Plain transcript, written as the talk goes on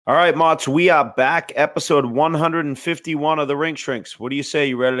All right, Mots, we are back. Episode 151 of the Rink Shrinks. What do you say?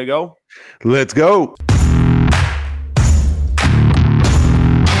 You ready to go? Let's go.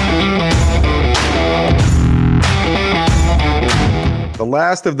 The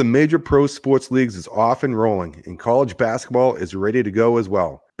last of the major pro sports leagues is off and rolling, and college basketball is ready to go as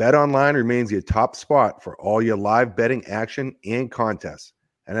well. BetOnline remains your top spot for all your live betting action and contests.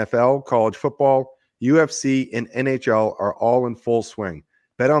 NFL, college football, UFC, and NHL are all in full swing.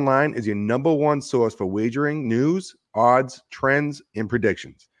 BetOnline is your number one source for wagering, news, odds, trends, and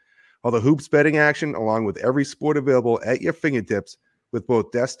predictions. All the hoops betting action, along with every sport available at your fingertips with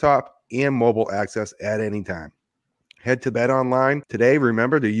both desktop and mobile access at any time. Head to BetOnline today.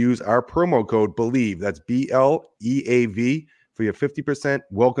 Remember to use our promo code BELIEVE, that's BLEAV, for your 50%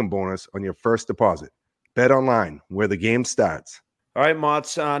 welcome bonus on your first deposit. BetOnline, where the game starts. All right,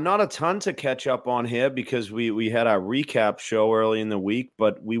 Mots, not a ton to catch up on here because we had our recap show early in the week,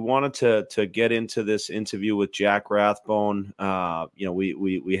 but we wanted to get into this interview with Jack Rathbone.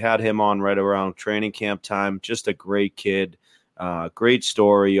 We had him on right around training camp time. Just a great kid, great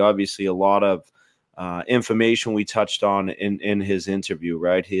story. Obviously, a lot of information we touched on in his interview,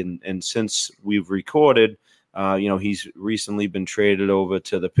 right? And since we've recorded, he's recently been traded over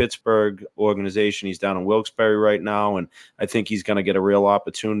to the Pittsburgh organization. He's down in Wilkes-Barre right now, and I think he's going to get a real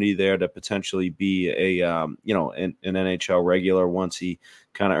opportunity there to potentially be an NHL regular once he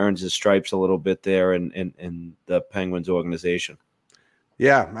kind of earns his stripes a little bit there in the Penguins organization.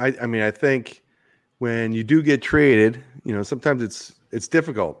 Yeah, I mean, I think when you do get traded, sometimes it's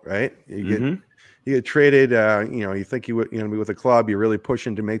difficult, right? You get traded, you think you would, be with a club, you're really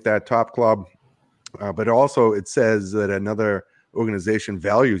pushing to make that top club. But also it says that another organization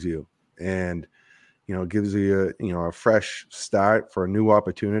values you and, gives you a fresh start for a new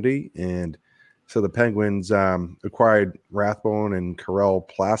opportunity. And so the Penguins acquired Rathbone and Karel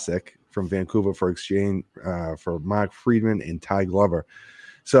Plasek from Vancouver for exchange for Mark Friedman and Ty Glover.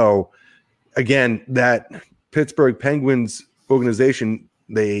 So again, that Pittsburgh Penguins organization,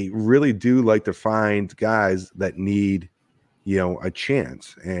 they really do like to find guys that need, a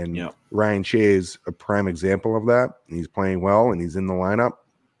chance. And Ryan Shea is a prime example of that. He's playing well and he's in the lineup.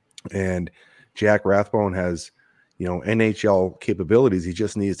 And Jack Rathbone has, NHL capabilities. He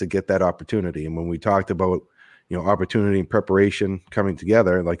just needs to get that opportunity. And when we talked about, opportunity and preparation coming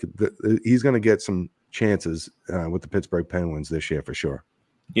together, he's going to get some chances with the Pittsburgh Penguins this year for sure.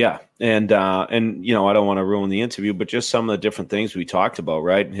 Yeah. And I don't want to ruin the interview, but just some of the different things we talked about,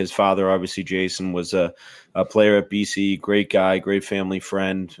 right? His father, obviously, Jason, was a player at BC, great guy, great family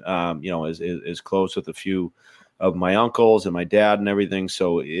friend, is close with a few of my uncles and my dad and everything.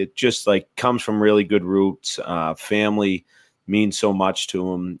 So it just comes from really good roots. Family means so much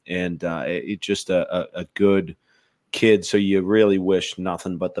to him. And it's just a good kid. So you really wish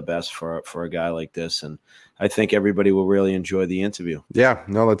nothing but the best for a guy like this. And I think everybody will really enjoy the interview. Yeah,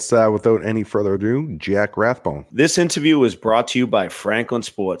 no, let's, without any further ado, Jack Rathbone. This interview is brought to you by Franklin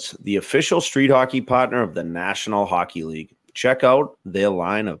Sports, the official street hockey partner of the National Hockey League. Check out their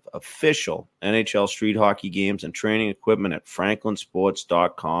line of official NHL street hockey games and training equipment at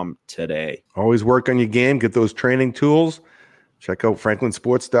franklinsports.com today. Always work on your game, get those training tools. Check out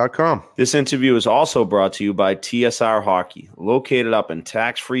franklinsports.com. This interview is also brought to you by TSR Hockey, located up in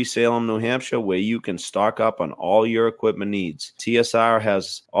tax-free Salem, New Hampshire, where you can stock up on all your equipment needs. TSR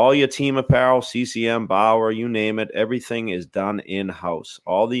has all your team apparel, CCM, Bauer, you name it. Everything is done in-house.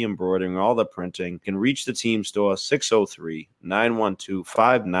 All the embroidering, all the printing. You can reach the team store,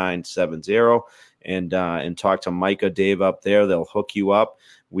 603-912-5970, and talk to Mike or Dave up there. They'll hook you up.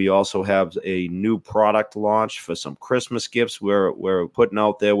 We also have a new product launch for some Christmas gifts we're putting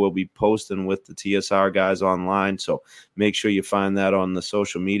out there. We'll be posting with the TSR guys online, so make sure you find that on the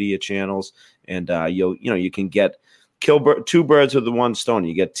social media channels. And you can kill two birds with the one stone.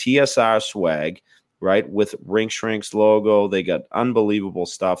 You get TSR swag, right, with Rink Shrinks logo. They got unbelievable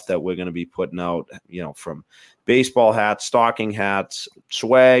stuff that we're going to be putting out, from baseball hats, stocking hats,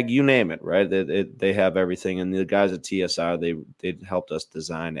 swag, you name it, right? They have everything. And the guys at TSR, they helped us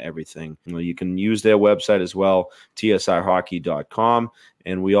design everything. You can use their website as well, tsrhockey.com.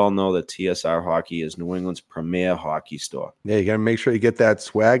 And we all know that TSR Hockey is New England's premier hockey store. Yeah, you got to make sure you get that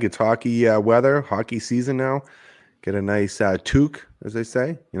swag. It's hockey weather, hockey season now. Get a nice toque, as they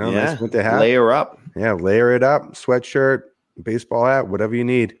say. Nice winter hat. Layer up. Yeah, layer it up. Sweatshirt, baseball hat, whatever you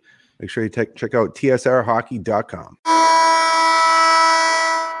need. Make sure you check out tsrhockey.com.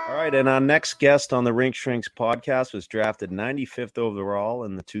 All right, and our next guest on the Rink Shrinks podcast was drafted 95th overall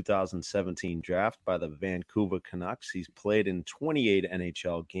in the 2017 draft by the Vancouver Canucks. He's played in 28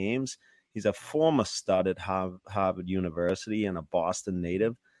 NHL games. He's a former stud at Harvard University and a Boston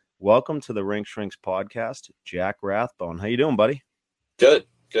native. welcome to the Rink Shrinks podcast, Jack Rathbone. How you doing, buddy? Good.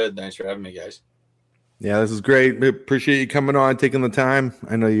 Thanks for having me, guys. Yeah, this is great. We appreciate you coming on, taking the time.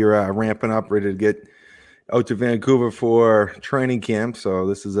 I know you're ramping up, ready to get out to Vancouver for training camp, so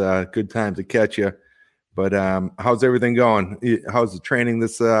this is a good time to catch you. But how's everything going? How's the training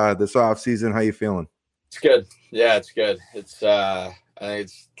this off season? How you feeling? It's good. Yeah, it's good. It's I think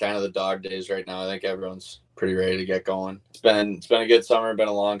it's kind of the dog days right now. I think everyone's pretty ready to get going. It's been a good summer, been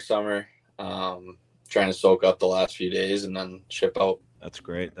a long summer. Trying to soak up the last few days and then ship out. That's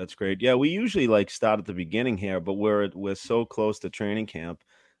great. Yeah, we usually start at the beginning here, but we're so close to training camp.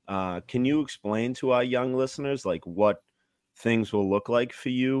 Can you explain to our young listeners what things will look like for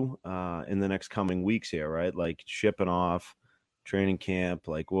you in the next coming weeks here, right? Like shipping off, training camp,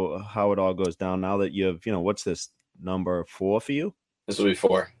 how it all goes down now that you've, what's this, number 4 for you? This will be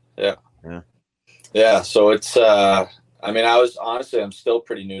 4. Yeah. So it's I'm still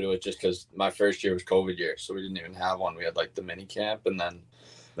pretty new to it just because my first year was COVID year, so we didn't even have one. We had the mini camp, and then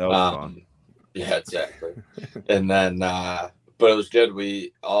that was fun. Yeah, exactly. And then but it was good.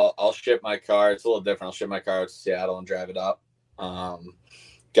 I'll ship my car. It's a little different. I'll ship my car out to Seattle and drive it up.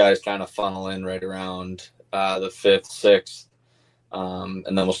 Guys kind of funnel in right around the 5th, 6th. And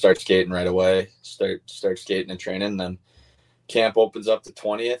then we'll start skating right away. Start skating and training. And then camp opens up the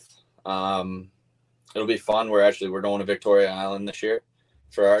 20th. It'll be fun. We're going to Victoria Island this year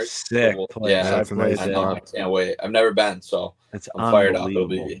for ours. Sick. Yeah, that's nice. I can't wait. I've never been, so I'm fired up. It'll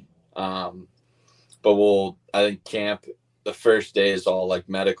be. But I think camp, the first day is all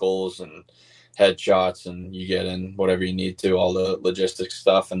medicals and headshots, and you get in whatever you need to, all the logistics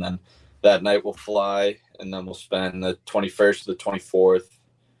stuff. And then that night we'll fly, and then we'll spend the 21st to the 24th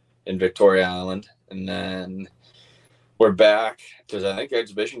in Victoria Island. And then we're back because I think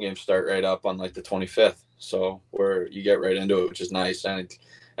exhibition games start right up on the 25th. So you get right into it, which is nice. I think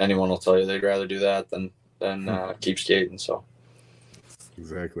anyone will tell you they'd rather do that than keep skating. So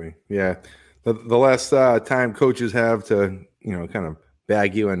exactly. Yeah. The less time coaches have to, kind of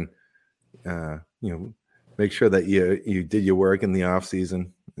bag you and, make sure that you did your work in the off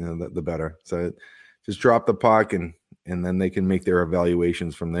season, the better. So just drop the puck and then they can make their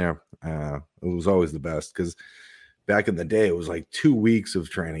evaluations from there. It was always the best because back in the day, it was 2 weeks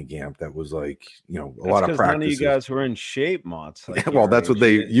of training camp. That was a lot of practice. None of you guys were in shape, Mott's. Well, that's what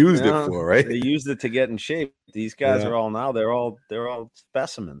they used it for, right? They used it to get in shape. These guys are all they're all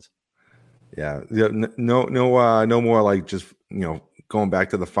specimens. Yeah, no more just going back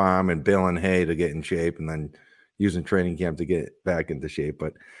to the farm and baling hay to get in shape, and then using training camp to get back into shape,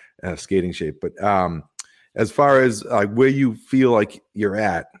 but skating shape. But as far as where you feel like you're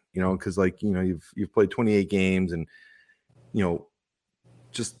at, because you've played 28 games, and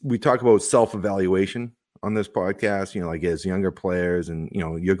just we talk about self-evaluation on this podcast. As younger players, and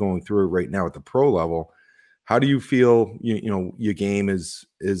you're going through it right now at the pro level. How do you feel your game is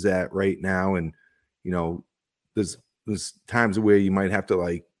at right now? And there's times where you might have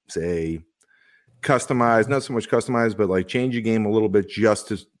to say customize, not so much customize, but change your game a little bit just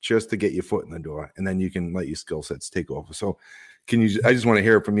to get your foot in the door, and then you can let your skill sets take over. So I just want to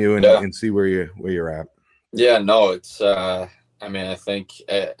hear it from you and see where you're at. Yeah, no, it's I think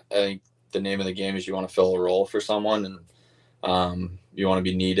the name of the game is you want to fill a role for someone, and you want to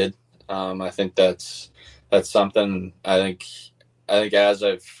be needed. I think that's something I think as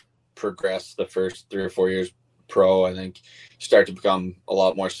I've progressed the first 3 or 4 years pro, I think you start to become a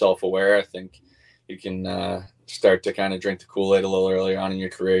lot more self-aware. I think you can start to kind of drink the Kool-Aid a little earlier on in your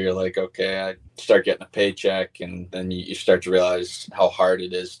career. You're like, okay, I start getting a paycheck, and then you start to realize how hard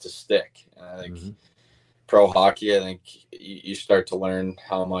it is to stick. And I think pro hockey, I think you start to learn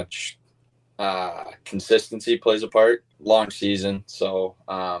how much consistency plays a part. Long season, so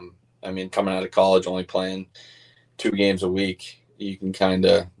coming out of college, only playing 2 games a week, you can kind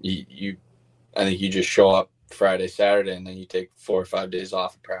of I think you just show up Friday, Saturday, and then you take 4 or 5 days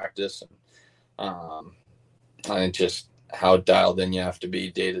off of practice. And I think just how dialed in you have to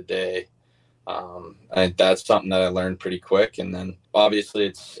be day to day. I think that's something that I learned pretty quick. And then obviously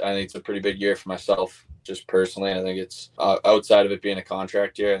I think it's a pretty big year for myself, just personally. I think it's outside of it being a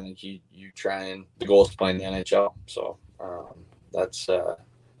contract year. I think you try, and the goal is to play in the NHL. So that's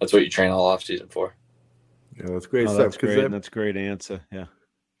what you train all off season for. Yeah, that's great stuff. That's great. That's a great answer. Yeah.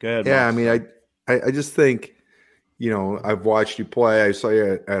 Go ahead. Yeah. Mark. I just think, I've watched you play. I saw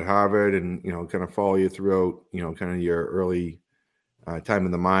you at Harvard, and, kind of follow you throughout, kind of your early time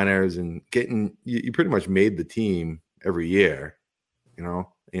in the minors, and you pretty much made the team every year,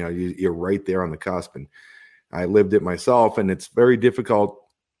 you're right there on the cusp. And I lived it myself, and it's very difficult.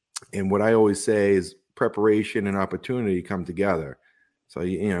 And what I always say is preparation and opportunity come together. So,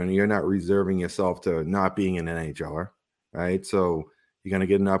 you're not reserving yourself to not being an NHLer, right? So you're going to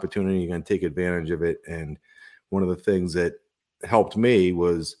get an opportunity. You're going to take advantage of it. And one of the things that helped me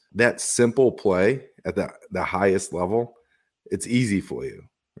was that simple play at the highest level. It's easy for you,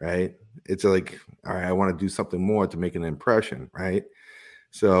 right? It's like, all right, I want to do something more to make an impression, right?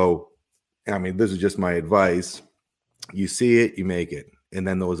 So, I mean, this is just my advice. You see it, you make it. And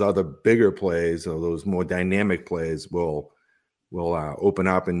then those other bigger plays or those more dynamic plays will open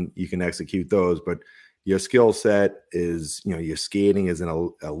up and you can execute those. But your skill set is, your skating is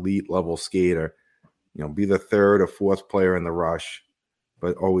an elite level skater. Be the third or fourth player in the rush,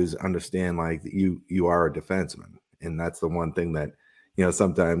 but always understand like you are a defenseman. And that's the one thing that,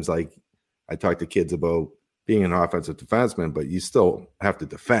 sometimes like I talk to kids about being an offensive defenseman, but you still have to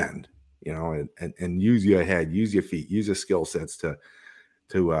defend, and use your head, use your feet, use your skill sets to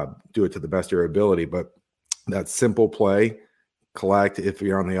do it to the best of your ability. But that simple play, collect, if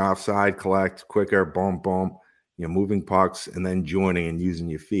you're on the offside, collect quicker, boom, boom, moving pucks and then joining and using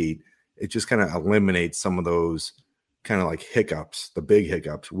your feet. It just kind of eliminates some of those kind of like hiccups, the big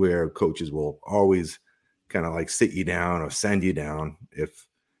hiccups where coaches will always kind of like sit you down or send you down if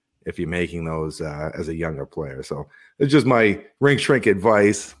you're making those as a younger player. So it's just my rink shrink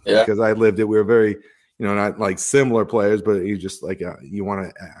advice because I lived it. We were very, not like similar players, but you just like you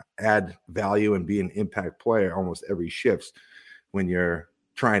want to add value and be an impact player almost every shift when you're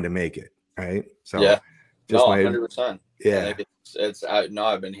trying to make it, right? So just 100%. Yeah,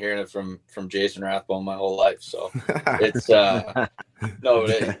 I've been hearing it from Jason Rathbone my whole life. So it's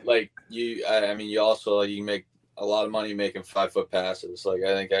you also you make a lot of money making 5-foot passes. Like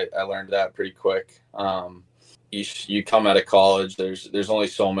I think I learned that pretty quick. You come out of college, there's only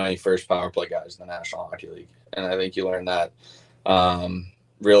so many first power play guys in the National Hockey League, and I think you learn that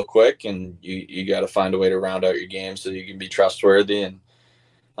real quick, and you got to find a way to round out your game so you can be trustworthy. And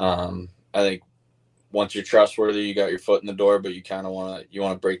I think once you're trustworthy, you got your foot in the door, but you kind of want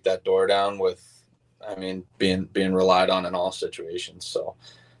to break that door down with, being relied on in all situations. So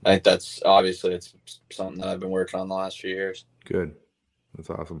I think that's obviously it's something that I've been working on the last few years. Good. That's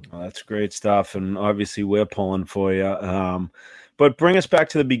awesome. Well, that's great stuff. And obviously we're pulling for you. But bring us back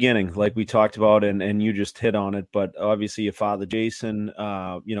to the beginning, like we talked about, and you just hit on it. But obviously your father, Jason,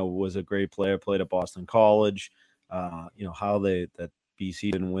 was a great player, played at Boston College. How that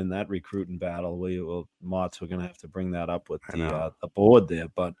BC didn't win that recruiting battle. Motts, we're going to have to bring that up with the board there.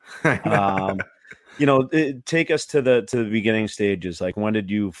 But, take us to the beginning stages. Like, when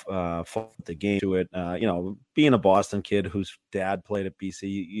did you fall the game to it? Being a Boston kid whose dad played at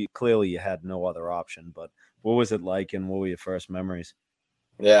BC, clearly you had no other option. But what was it like, and what were your first memories?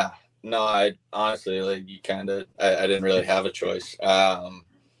 Yeah, no, I honestly, I didn't really have a choice.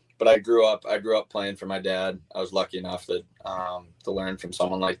 But I grew up playing for my dad. I was lucky enough to learn from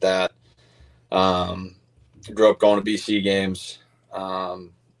someone like that. Grew up going to BC games.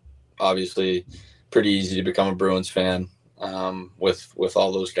 Obviously pretty easy to become a Bruins fan with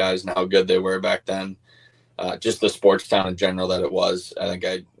all those guys and how good they were back then. Just the sports town in general that it was. I think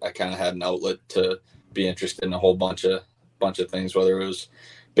I kind of had an outlet to be interested in a whole bunch of things, whether it was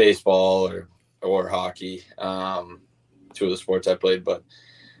baseball or hockey. Two of the sports I played, but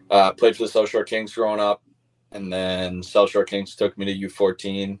played for the South Shore Kings growing up, and then South Shore Kings took me to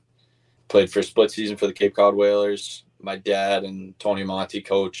U14. Played for a split season for the Cape Cod Whalers. My dad and Tony Monty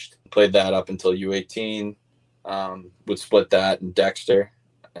coached. Played that up until U18. Would split that in Dexter,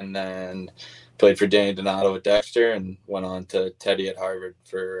 and then played for Danny Donato at Dexter, and went on to Teddy at Harvard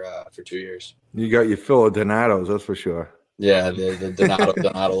for 2 years. You got your fill of Donatos, that's for sure. Yeah, the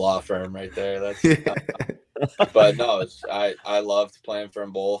Donato law firm right there. That's. But no, I loved playing for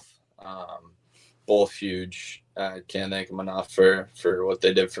them both. Both huge. I can't thank them enough for what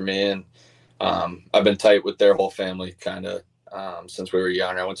they did for me. And I've been tight with their whole family kind of since we were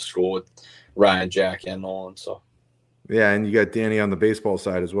young. I went to school with Ryan, Jack, and Nolan. So yeah, and you got Danny on the baseball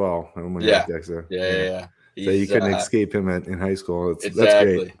side as well. Yeah. So you couldn't escape him in high school. Exactly. That's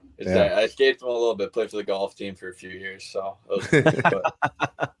great. Yeah. I escaped him a little bit. Played for the golf team for a few years. So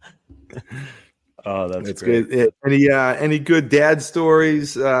oh, that's great. Any good dad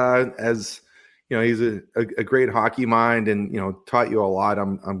stories? As he's a great hockey mind, and taught you a lot.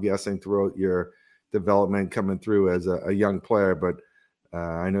 I'm guessing throughout your development coming through as a young player. But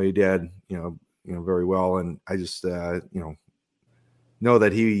I know your dad, very well, and I just know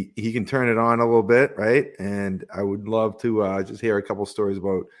that he can turn it on a little bit, right? And I would love to just hear a couple stories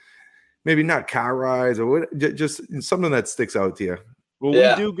about maybe not car rides or what, just something that sticks out to you. Well,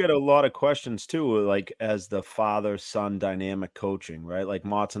 we do get a lot of questions too, like as the father-son dynamic coaching, right? Like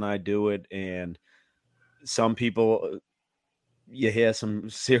Motts and I do it, and some people, you hear some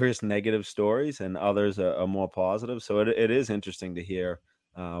serious negative stories, and others are more positive. So it is interesting to hear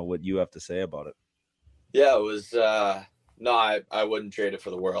what you have to say about it. Yeah, it was. No, I wouldn't trade it for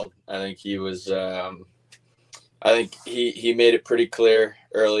the world. I think he was. I think he made it pretty clear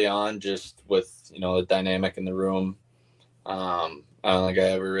early on, just with the dynamic in the room. I don't think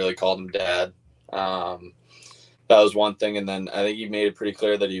I ever really called him dad. That was one thing, and then I think he made it pretty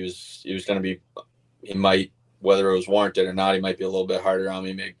clear that he was going to be. He might, whether it was warranted or not, he might be a little bit harder on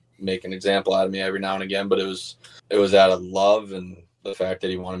me, make an example out of me every now and again. But it was out of love and the fact that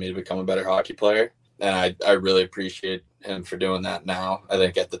he wanted me to become a better hockey player, and I really appreciate him for doing that now. I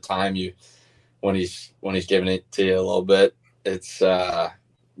think at the time when he's giving it to you a little bit, it's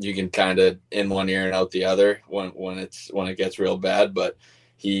you can kind of in one ear and out the other when it gets real bad. But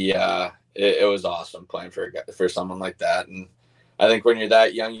it was awesome playing for someone like that. And I think when you're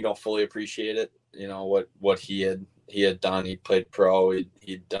that young, you don't fully appreciate it. What he had done. He played pro.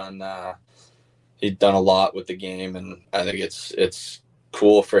 He'd done a lot with the game, and I think it's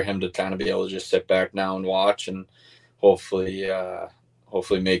cool for him to kind of be able to just sit back now and watch, and hopefully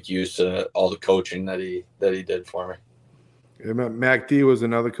make use of all the coaching that he did for me. Yeah, Mac D was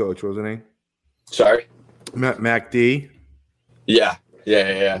another coach, wasn't he? Sorry, Mac D. Yeah.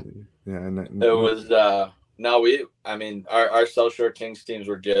 Yeah, it was. Our South Shore Kings teams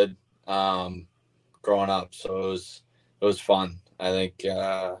were good growing up, so it was fun. I think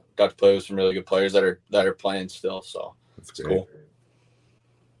got to play with some really good players that are playing still, so it's cool.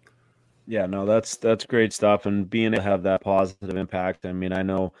 Yeah, no, that's great stuff, and being able to have that positive impact. I mean, I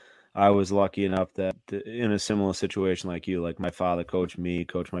know I was lucky enough that in a similar situation like you, like my father coached me,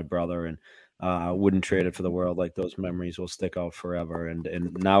 coached my brother, and wouldn't trade it for the world. Like, those memories will stick out forever.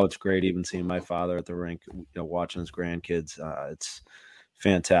 And now it's great even seeing my father at the rink, watching his grandkids. It's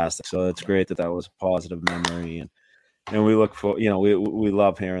fantastic. So it's great that was a positive memory, and we look for, we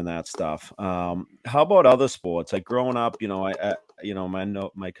love hearing that stuff. How about other sports? Like growing up,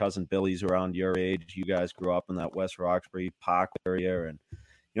 my cousin Billy's around your age. You guys grew up in that West Roxbury Park area, and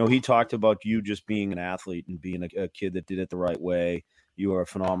he talked about you just being an athlete and being a kid that did it the right way. You were a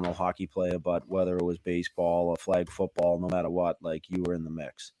phenomenal hockey player, but whether it was baseball or flag football, no matter what, like, you were in the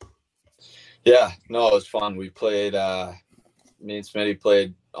mix. Yeah, no, it was fun. We played. Me and Smitty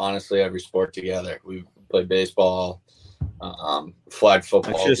played honestly every sport together. We played baseball, flag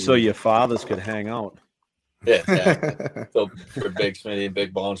football. Just so your fathers could hang out. Yeah. So for Big Smitty and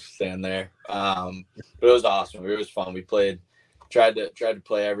Big Bones to stand there. But it was awesome. It was fun. We tried to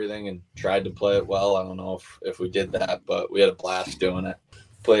play everything and tried to play it well. I don't know if we did that, but we had a blast doing it.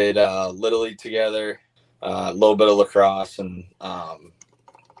 Played Little League together, a little bit of lacrosse, and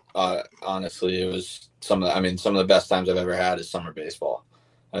honestly, it was some of the best times I've ever had is summer baseball.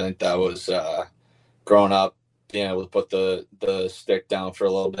 I think that was growing up, being able to put the stick down for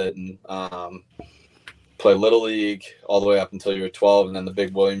a little bit and play Little League all the way up until you were 12, and then the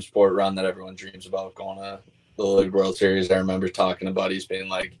big Williamsport run that everyone dreams about, going to the Little League World Series. I remember talking to buddies being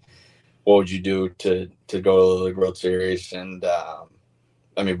like, what would you do to go to the Little League World Series? And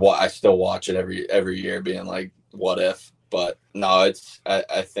I still watch it every year being like, what if? But no,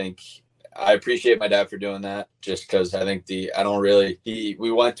 I think I appreciate my dad for doing that, just because I think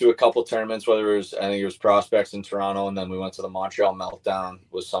we went to a couple tournaments, I think it was Prospects in Toronto, and then we went to the Montreal Meltdown,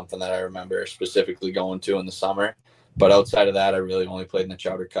 was something that I remember specifically going to in the summer. But outside of that, I really only played in the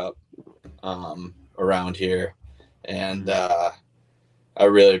Chowder Cup around here. And I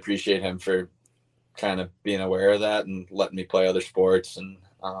really appreciate him for kind of being aware of that and letting me play other sports. And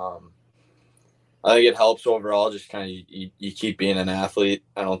I think it helps overall, just kind of you keep being an athlete.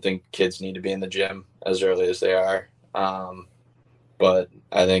 I don't think kids need to be in the gym as early as they are. But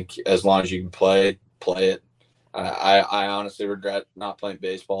I think as long as you can play it. I honestly regret not playing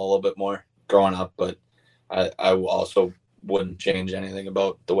baseball a little bit more growing up, but I also wouldn't change anything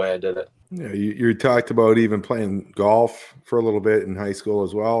about the way I did it. Yeah, you talked about even playing golf for a little bit in high school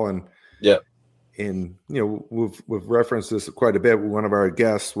as well. And yeah. And we've referenced this quite a bit. One of our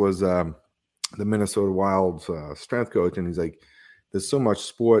guests was the Minnesota Wild's strength coach, and he's like, there's so much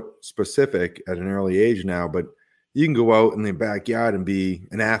sport specific at an early age now, but you can go out in the backyard and be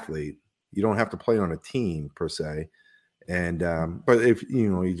an athlete. You don't have to play on a team per se. And but if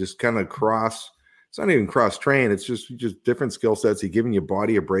you just kind of it's not even cross train, it's just different skill sets. You're giving your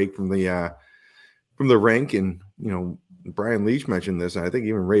body a break from the rink. And Brian Leach mentioned this, and I think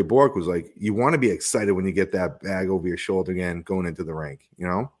even Ray Bork was like, you want to be excited when you get that bag over your shoulder again going into the rink,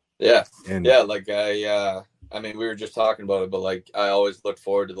 Yeah. And yeah, like we were just talking about it, but like I always look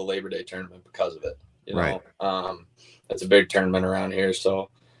forward to the Labor Day tournament because of it. Right. It's a big tournament around here, so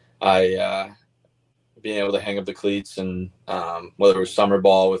I being able to hang up the cleats and whether it was summer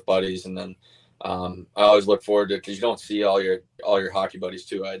ball with buddies, and then I always look forward to it because you don't see all your hockey buddies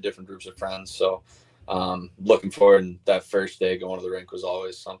too. I had different groups of friends, so looking forward. And that first day going to the rink was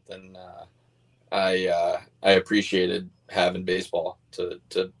always something I appreciated, having baseball to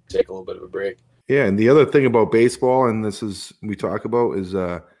take a little bit of a break. Yeah, and the other thing about baseball, and this is we talk about, is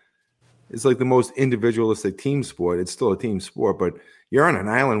it's like the most individualistic team sport. It's still a team sport, but you're on an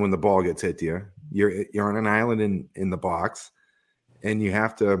island when the ball gets hit to you. You're on an island in the box, and you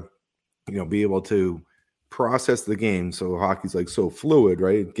have to, be able to process the game. So hockey's like so fluid,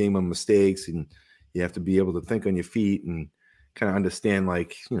 right? Game of mistakes, and you have to be able to think on your feet and kind of understand,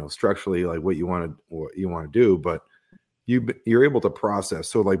 like, structurally, like what you want to do, but you're able to process.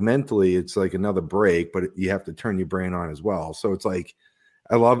 So like mentally, it's like another break, but you have to turn your brain on as well. So it's like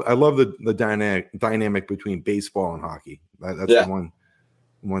I love the dynamic between baseball and hockey. That's the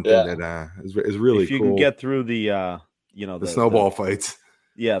one thing that is really if you cool. can get through the the snowball fights.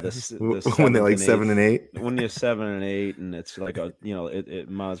 Yeah, when they're like 7 and 8. When you're 7 and 8, and it's like it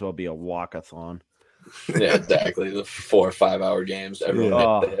might as well be a walkathon. Yeah, exactly. The 4 or 5 hour games.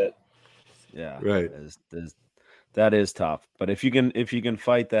 Everyone hit. Yeah, right. That is tough. But if you can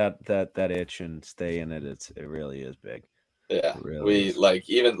fight that itch and stay in it, it really is big. Yeah, really is.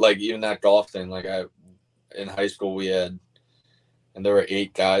 even that golf thing. Like in high school, we had, and there were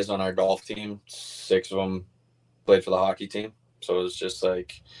 8 guys on our golf team. 6 of them played for the hockey team. So it was just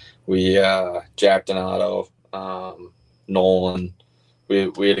like we, Jack Donato, Nolan,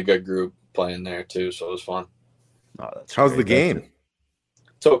 we had a good group playing there too. So it was fun. Oh, that's How's great. the game?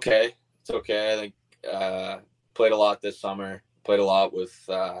 It's okay. I think played a lot this summer. Played a lot with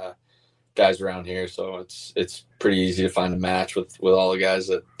guys around here, so it's pretty easy to find a match with all the guys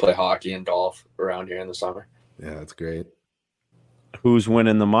that play hockey and golf around here in the summer. Yeah, that's great. Who's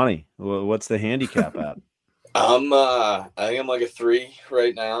winning the money? What's the handicap at? I think I'm like a 3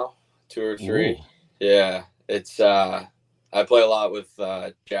 right now, 2 or 3. Ooh. Yeah, it's I play a lot with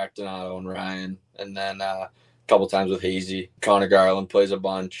Jack Donato and Ryan, and then a couple times with Hazy. Connor Garland plays a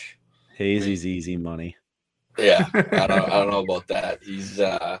bunch. Hazy's easy money. Yeah, I don't know about that.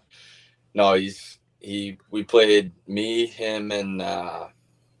 We played me, him, and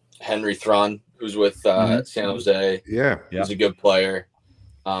Henry Thrun, who's with San Jose. Yeah, he's a good player.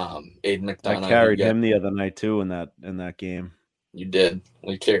 Aiden McDonough. I carried him the other night too in that game. You did.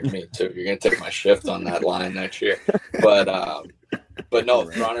 Well, you carried me too. You're gonna take my shift on that line next year. But no,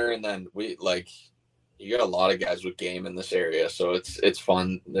 Runner, and then you got a lot of guys with game in this area, so it's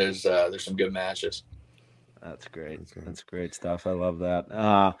fun. There's some good matches. That's great. That's great stuff. I love that.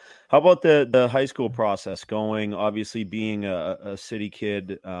 How about the high school process going? Obviously, being a city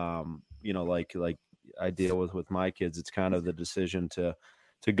kid, like I deal with my kids, it's kind of the decision to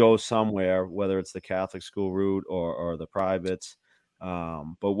go somewhere, whether it's the Catholic school route or the privates.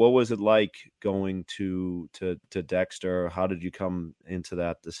 But what was it like going to Dexter? How did you come into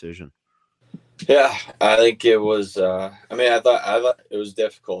that decision? Yeah, I think it was. I thought it was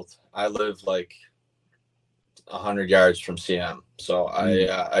difficult. I live like 100 yards from CM, so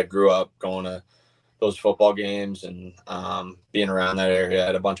I grew up going to those football games and being around that area. I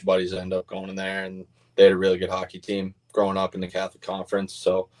had a bunch of buddies that ended up going in there, and they had a really good hockey team growing up in the Catholic Conference.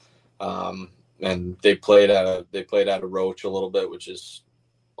 So, and they played at a Roach a little bit, which is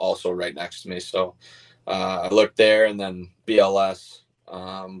also right next to me. So I looked there, and then BLS,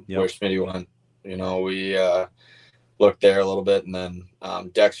 where Smitty went. We looked there a little bit, and then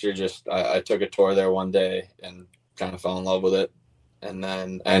Dexter. I took a tour there one day and kind of fell in love with it, and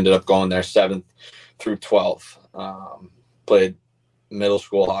then I ended up going there 7th through 12th. Played middle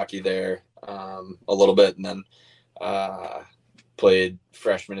school hockey there a little bit, and then played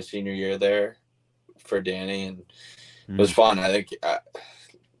freshman and senior year there for Danny, and it was fun. I think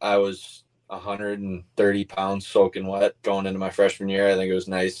I was 130 pounds soaking wet going into my freshman year. I think it was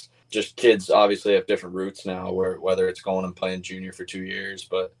nice. Just kids obviously have different routes now, whether it's going and playing junior for 2 years,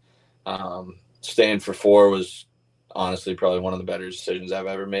 but staying for 4 was honestly probably one of the better decisions I've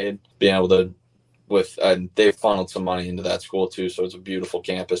ever made. Being able to, and they funneled some money into that school too, so it's a beautiful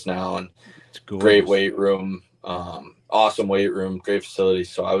campus now and great weight room, awesome weight room, great facilities.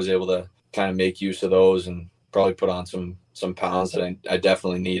 So I was able to kind of make use of those and probably put on some pounds that I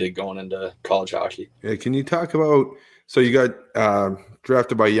definitely needed going into college hockey. Yeah, can you talk about? So you got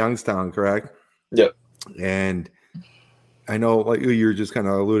drafted by Youngstown, correct? Yep. And I know, like you were just kind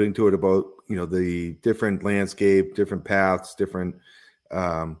of alluding to it about, the different landscape, different paths, different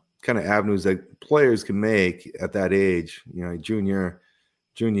kind of avenues that players can make at that age. Junior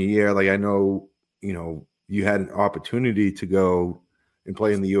year. Like I know, you had an opportunity to go and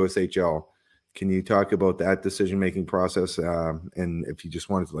play in the USHL, Can you talk about that decision-making process? And if you just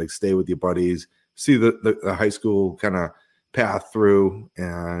wanted to like stay with your buddies, see the high school kind of path through,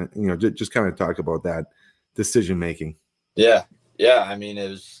 and just kind of talk about that decision-making. Yeah. I mean,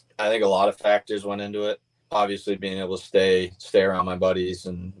 I think a lot of factors went into it. Obviously being able to stay around my buddies,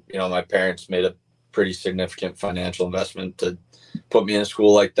 and, my parents made a pretty significant financial investment to put me in a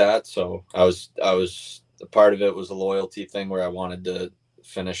school like that. So I was a part of it was a loyalty thing where I wanted to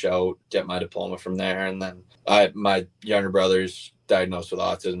finish out, get my diploma from there. And then my younger brother's diagnosed with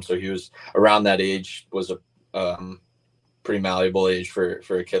autism. So he was around that age, was a pretty malleable age for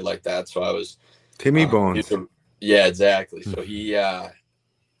a kid like that. So I was Timmy Bones. Yeah, exactly. So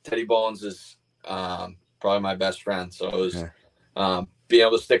Teddy Bones is probably my best friend. So it was being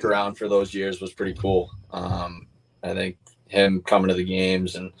able to stick around for those years was pretty cool. I think him coming to the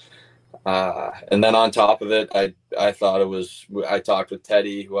games and then on top of it, I thought I talked with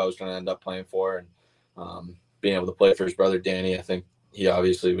Teddy, who I was going to end up playing for, and being able to play for his brother Danny. I think he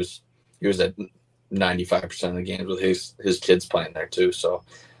obviously was at 95% of the games with his kids playing there too. So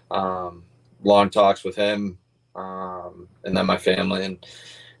long talks with him, and then my family, and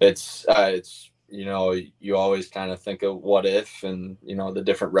it's you always kind of think of what if, and the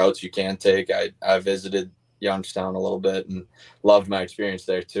different routes you can take. I visited Youngstown a little bit and loved my experience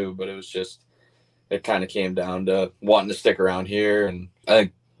there too, but it kind of came down to wanting to stick around here. And I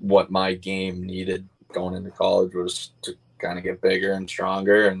think what my game needed going into college was to kind of get bigger and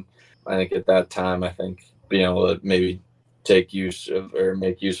stronger. And I think at that time, being able to maybe make use of a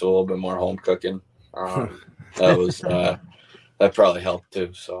little bit more home cooking, that probably helped too.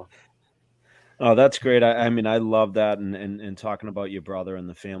 So. Oh, that's great. I mean, I love that. And talking about your brother and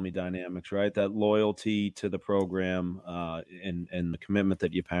the family dynamics, right? That loyalty to the program, and the commitment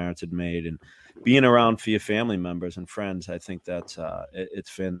that your parents had made, and being around for your family members and friends. I think that's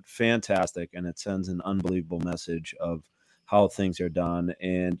it's fantastic. And it sends an unbelievable message of how things are done.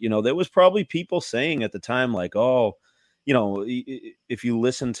 And, there was probably people saying at the time, like, oh, if you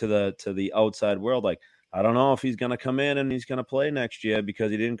listen to the outside world, like, I don't know if he's going to come in and he's going to play next year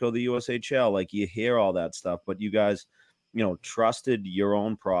because he didn't go to the USHL. Like, you hear all that stuff, but you guys, trusted your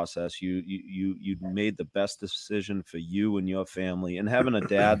own process. You made the best decision for you and your family, and having a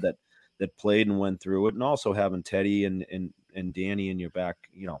dad that played and went through it, and also having Teddy and Danny in your back,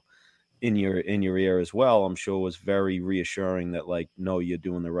 in your ear as well, I'm sure was very reassuring that, like, no, you're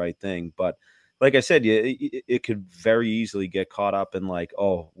doing the right thing. But like I said, it could very easily get caught up in like,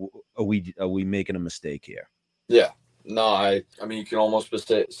 oh, are we making a mistake here? Yeah, no, I mean, you can almost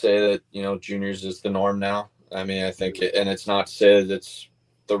say that, juniors is the norm now. I mean, I think, and it's not to say that it's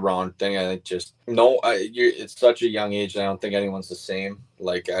the wrong thing. I think it's such a young age. I don't think anyone's the same.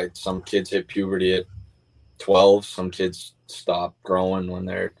 Like, some kids hit puberty at 12. Some kids stop growing when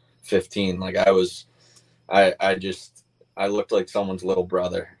they're 15. Like I looked like someone's little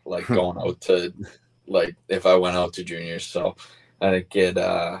brother, like going out to, like, if I went out to juniors. So I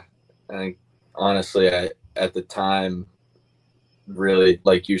think honestly, at the time, really,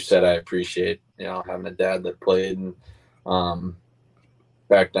 like you said, I appreciate, having a dad that played. And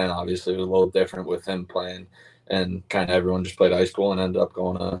back then, obviously, it was a little different with him playing, and kind of everyone just played high school and ended up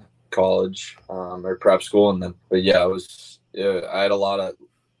going to college, or prep school. And then, but yeah, I had a lot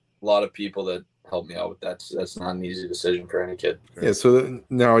of people that help me out with that. So that's not an easy decision for any kid. Yeah. So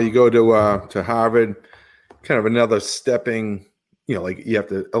now you go to Harvard, kind of another stepping, like you have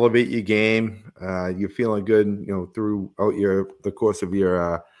to elevate your game. You're feeling good, throughout the course of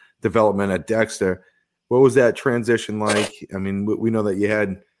your development at Dexter. What was that transition like? I mean, we know that you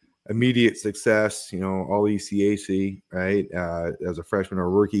had immediate success, all ECAC, right? As a freshman or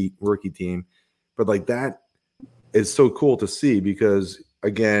rookie team, but like that is so cool to see, because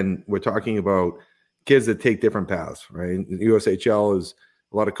again, we're talking about kids that take different paths, right? The USHL is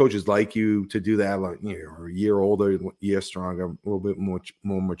a lot of coaches like you to do that, like, a year older, a year stronger, a little bit more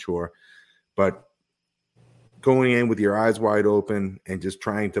mature. But going in with your eyes wide open and just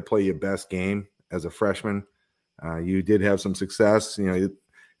trying to play your best game as a freshman, you did have some success. It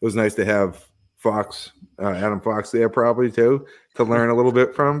was nice to have Adam Fox there probably too, to learn a little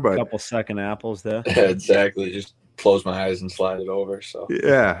bit from. But a couple second apples there. Yeah, exactly. Just close my eyes and slide it over. So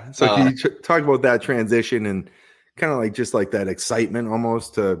yeah. So can you talk about that transition and kind of like just like that excitement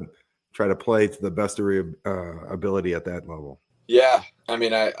almost to try to play to the best of your ability at that level? Yeah. I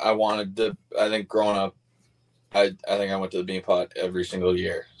mean, I wanted to, I think growing up, I think I went to the Bean Pot every single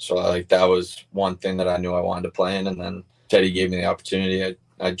year. So that was one thing that I knew I wanted to play in. And then Teddy gave me the opportunity.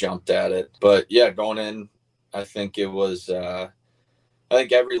 I jumped at it. But yeah, going in, I think it was, I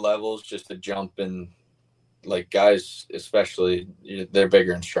think every level is just a jump in like guys, especially they're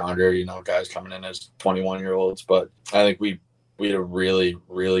bigger and stronger, guys coming in as 21-year-olds, but I think we had a really,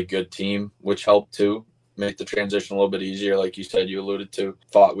 really good team, which helped too make the transition a little bit easier. Like you said, you alluded to,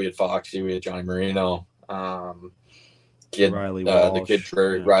 we had Foxy, we had Johnny Marino, Riley Walsh,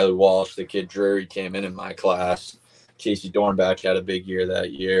 Riley Walsh, the kid Drury came in my class. Casey Dornbach had a big year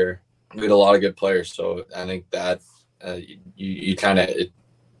that year. We had a lot of good players, so I think that you kind of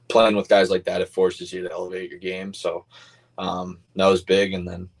playing with guys like that, it forces you to elevate your game. So that was big, and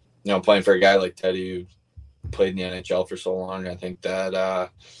then playing for a guy like Teddy who played in the NHL for so long, I think that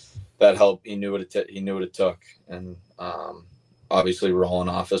that helped. He knew what it took, and obviously rolling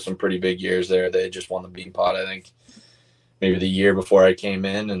off of some pretty big years there. They just won the Beanpot, I think, maybe the year before I came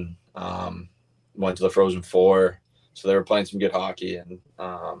in, and went to the Frozen Four. So they were playing some good hockey, and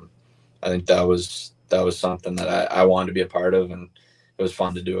I think that was something that I wanted to be a part of, and it was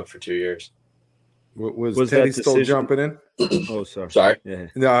fun to do it for 2 years. Was Teddy still jumping in? Oh, sorry. Sorry. Yeah.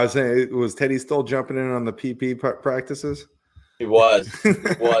 No, I was saying, was Teddy still jumping in on the PP practices? He was.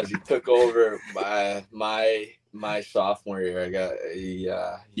 He took over my sophomore year.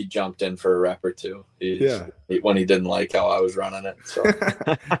 He jumped in for a rep or two. When he didn't like how I was running it. So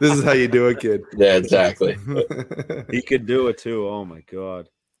this is how you do it, kid. Yeah, exactly. He could do it too. Oh my God.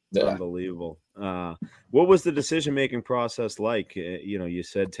 Yeah. Unbelievable. What was the decision-making process like? You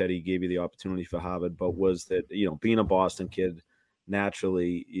said Teddy gave you the opportunity for Harvard, but was that, being a Boston kid,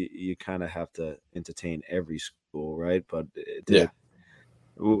 naturally you kind of have to entertain every school, right? But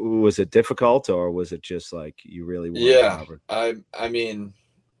was it difficult, or was it just like you really wanted Harvard? I mean,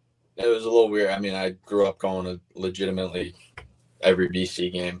 it was a little weird. I mean, I grew up going to legitimately every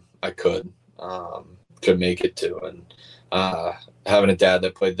BC game I could make it to, and having a dad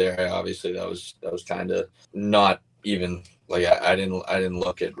that played there, obviously that was kind of not even like I didn't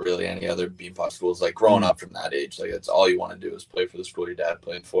look at really any other Beanpot schools. Like growing up from that age, like that's all you want to do is play for the school your dad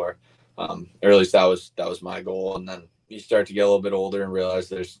played for. Or at least that was my goal. And then you start to get a little bit older and realize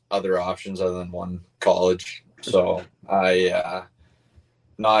there's other options other than one college. So I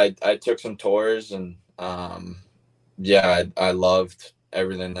took some tours, and I loved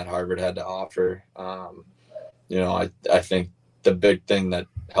everything that Harvard had to offer. I think the big thing that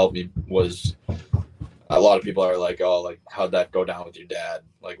helped me was a lot of people are like, oh, like how'd that go down with your dad?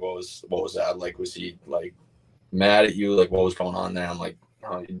 Like what was that like? Was he like mad at you? Like what was going on there? I'm like,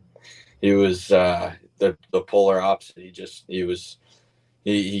 oh, he was the polar opposite.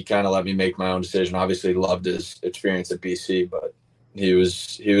 He kind of let me make my own decision. Obviously loved his experience at BC, but he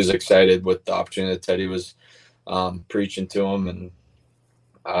was excited with the opportunity that Teddy was preaching to him. And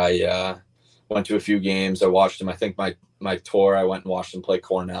I went to a few games. I watched him. I think my tour, I went and watched him play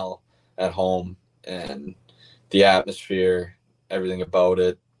Cornell at home, and the atmosphere, everything about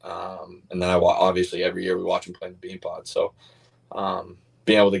it. And then obviously every year we watch him play the Beanpot. So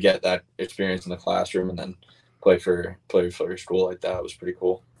being able to get that experience in the classroom and then play for your school like that was pretty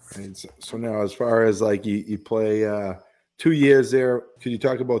cool. And so now, as far as like you play 2 years there, could you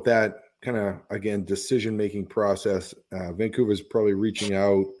talk about that kind of, again, decision-making process? Vancouver's probably reaching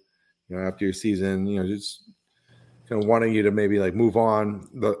out, after your season, just kind of wanting you to maybe like move on.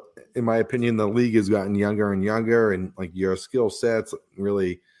 In my opinion, the league has gotten younger and younger, and like your skill sets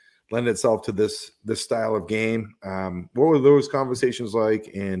really lend itself to this style of game. What were those conversations like,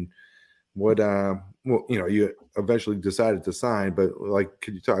 and what you eventually decided to sign, but like,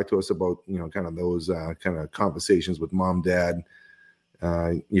 could you talk to us about kind of those kind of conversations with mom, dad,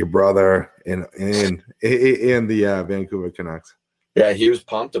 your brother, and the Vancouver Canucks? Yeah, he was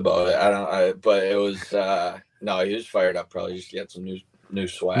pumped about it. But it was no, he was fired up. Probably just get some new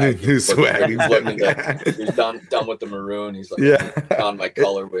swag. New swag. He's done with the maroon. He's like, on my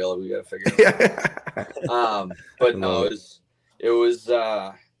color wheel. We got to figure it out. But no, it was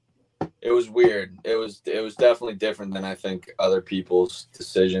weird. It was definitely different than I think other people's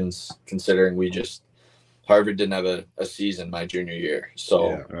decisions, considering Harvard didn't have a season my junior year.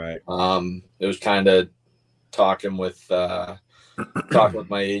 So it was kind of talking with my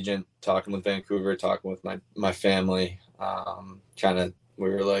agent, talking with Vancouver, talking with my family. We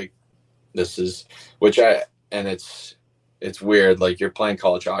were like, this is, it's weird. Like you're playing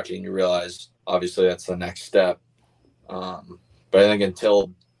college hockey and you realize obviously that's the next step. But I think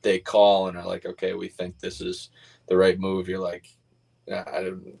until they call and are like, okay, we think this is the right move, you're like,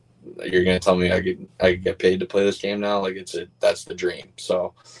 you're going to tell me I could get paid to play this game now? Like that's the dream.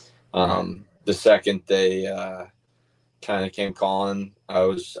 So the second they kind of came calling, I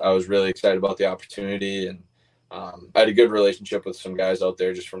was really excited about the opportunity, and I had a good relationship with some guys out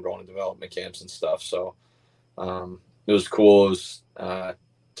there just from going to development camps and stuff. So it was cool. It was to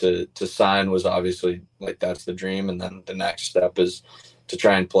to sign was obviously like, that's the dream. And then the next step is to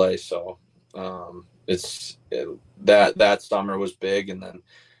try and play. So that summer was big. And then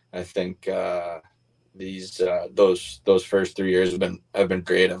I think those first 3 years have been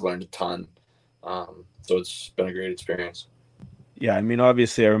great. I've learned a ton. So it's been a great experience. Yeah, I mean,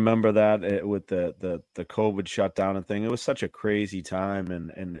 obviously, I remember that with the COVID shutdown and thing. It was such a crazy time,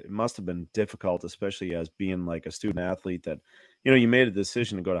 and it must have been difficult, especially as being like a student athlete that, you made a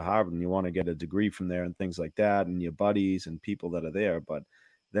decision to go to Harvard and you want to get a degree from there and things like that, and your buddies and people that are there. But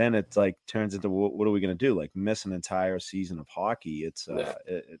then it's like turns into what are we going to do? Like miss an entire season of hockey? It's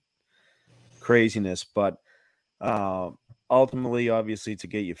craziness, but. Ultimately, obviously, to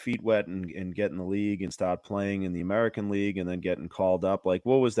get your feet wet and get in the league and start playing in the American League and then getting called up, like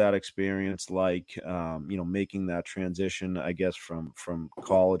what was that experience like? Making that transition, I guess, from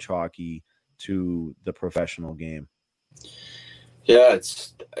college hockey to the professional game. Yeah,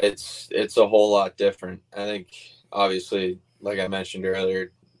 it's a whole lot different. I think, obviously, like I mentioned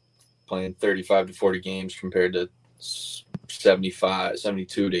earlier, playing 35 to 40 games compared to 75,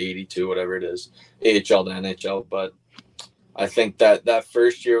 72 to 82, whatever it is, AHL to NHL, but. I think that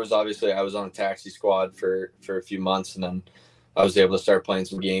first year was obviously I was on a taxi squad for a few months, and then I was able to start playing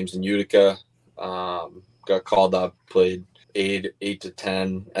some games in Utica. Got called up, played 8 to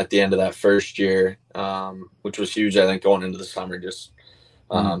 10 at the end of that first year, which was huge. I think going into the summer, just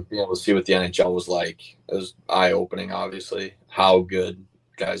being able to see what the NHL was like. It was eye-opening, obviously, how good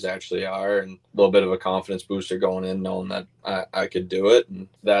guys actually are, and a little bit of a confidence booster going in, knowing that I could do it. And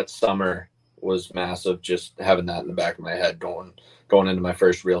that summer was massive, just having that in the back of my head going into my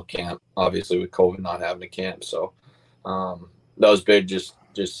first real camp, obviously with COVID not having a camp. So that was big, just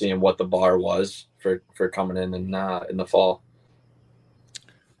seeing what the bar was for coming in the fall.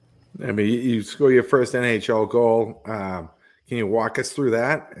 I mean, you score your first NHL goal. Can you walk us through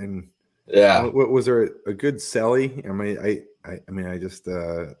that? And yeah, was there a good celly? I mean, I just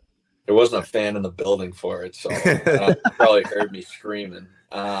there wasn't a fan in the building for it, so probably heard me screaming.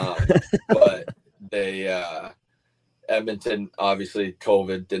 But Edmonton, obviously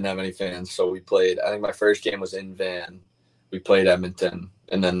COVID didn't have any fans. So we played, I think my first game was in Van. We played Edmonton.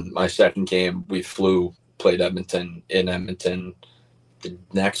 And then my second game, we played Edmonton in Edmonton the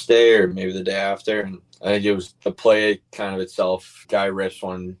next day or maybe the day after. And I think it was the play kind of itself. Guy rips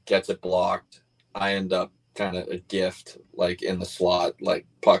one, gets it blocked. I end up kind of a gift, like in the slot, like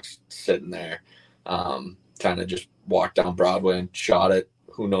puck's sitting there. Kind of just walked down Broadway and shot it.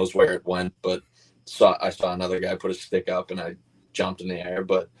 Who knows where it went, but I saw another guy put a stick up and I jumped in the air.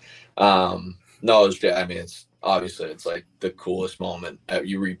 But no, it was, I mean, it's obviously it's like the coolest moment.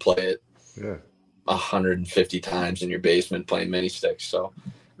 You replay it 150 times in your basement playing mini sticks. So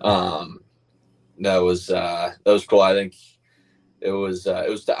that was cool. I think it was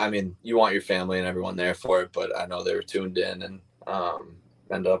I mean, you want your family and everyone there for it, but I know they were tuned in and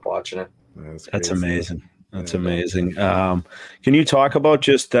ended up watching it. That's amazing. That's amazing. Can you talk about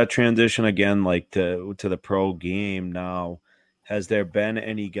just that transition again, like to the pro game now? Has there been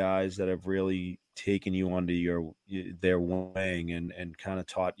any guys that have really taken you under their wing and kind of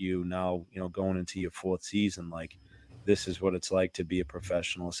taught you now, going into your fourth season, like this is what it's like to be a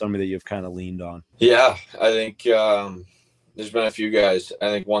professional, somebody that you've kind of leaned on? Yeah, I think there's been a few guys. I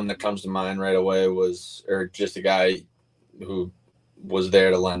think one that comes to mind right away was just a guy who was there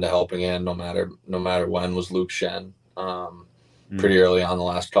to lend a helping hand no matter when, was Luke Shen. Pretty early on the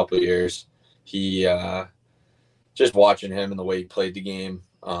last couple of years. He just watching him and the way he played the game,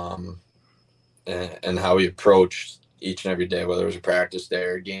 and how he approached each and every day, whether it was a practice day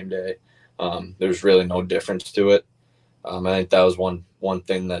or a game day. There's really no difference to it. I think that was one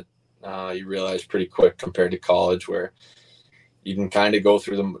thing that you realize pretty quick compared to college, where you can kind of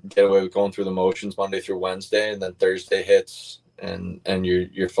get away with going through the motions Monday through Wednesday, and then Thursday hits and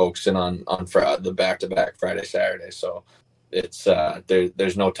you're focusing on Friday, the back-to-back Friday, Saturday. So it's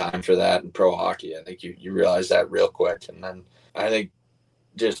there's no time for that in pro hockey. I think you realize that real quick. And then I think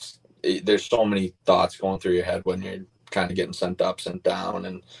just there's so many thoughts going through your head when you're kind of getting sent up, sent down.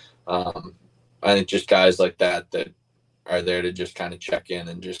 And I think just guys like that are there to just kind of check in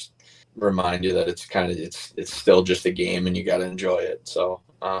and just remind you that it's still just a game and you got to enjoy it. So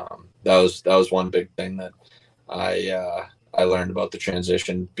that was one big thing that I learned about the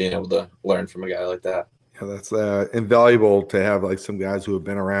transition, being able to learn from a guy like that. Yeah, that's invaluable to have like some guys who have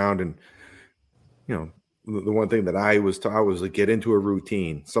been around. And the one thing that I was taught was to get into a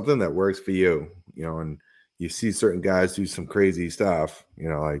routine, something that works for you, and you see certain guys do some crazy stuff,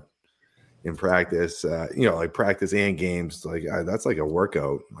 like in practice, like practice and games, like that's like a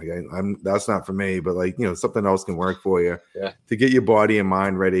workout. Like that's not for me, but like, something else can work for you to get your body and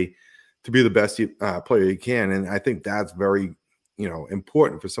mind ready to be the best player you can. And I think that's very,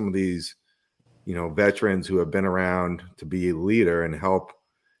 important for some of these, veterans who have been around to be a leader and help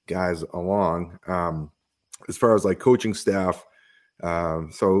guys along. As far as like coaching staff,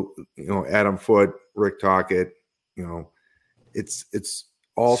 so, Adam Foote, Rick Tocchet, it's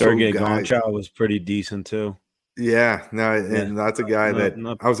also Sergei guys. Gonchar was pretty decent too. Yeah, no, and that's a guy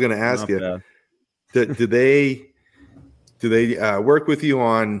I was going to ask you. Do they work with you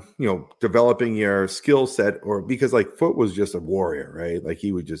on developing your skill set, or because like Foote was just a warrior, right? Like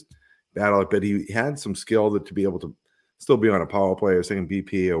he would just battle it, but he had some skill to be able to still be on a power play or second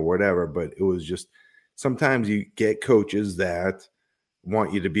BP or whatever. But it was just sometimes you get coaches that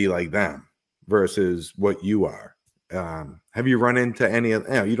want you to be like them versus what you are. Have you run into any of,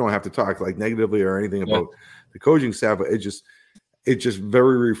 you don't have to talk like negatively or anything about the coaching staff, but it's just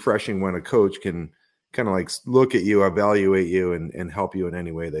very refreshing when a coach can kind of like look at you, evaluate you, and help you in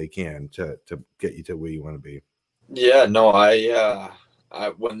any way they can to get you to where you want to be. Yeah, no, I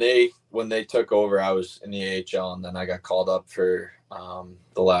when they took over, I was in the AHL, and then I got called up for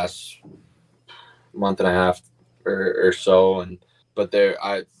the last month and a half or so, but they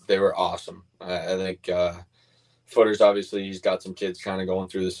were awesome. I think Footer's obviously, he's got some kids kind of going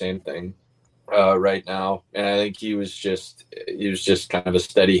through the same thing right now, and I think he was just kind of a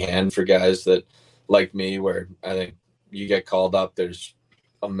steady hand for guys that like me, where I think you get called up, there's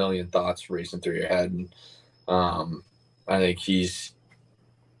a million thoughts racing through your head, and I think he's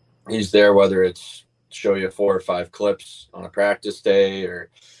there, whether it's show you 4 or 5 clips on a practice day, or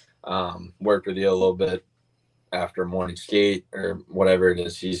work with you a little bit after a morning skate or whatever it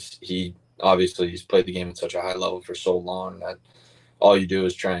is. He obviously he's played the game at such a high level for so long that all you do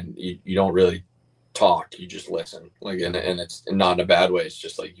is try and you don't really talk, you just listen, like, and it's not in a bad way. It's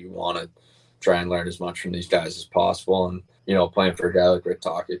just like you want to try and learn as much from these guys as possible. And playing for a guy like Rick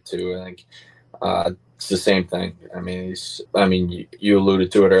Tocchet too, I think it's the same thing. I mean, you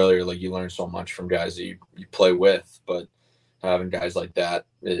alluded to it earlier, like you learn so much from guys that you play with, but having guys like that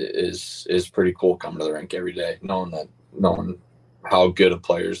is pretty cool coming to the rink every day, knowing how good of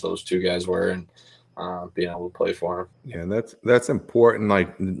players those two guys were, and being able to play for them. Yeah, that's important.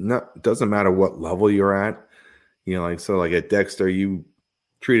 Like, doesn't matter what level you're at. Like at Dexter, you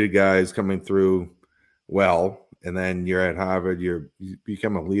treated guys coming through well, and then you're at Harvard, you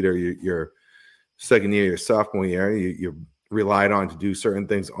become a leader. Your second year, your sophomore year, you're relied on to do certain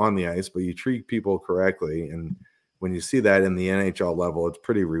things on the ice, but you treat people correctly. And when you see that in the NHL level, it's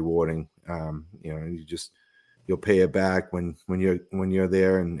pretty rewarding. You'll pay it back when you're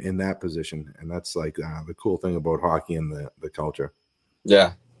there and in that position. And that's like the cool thing about hockey and the culture.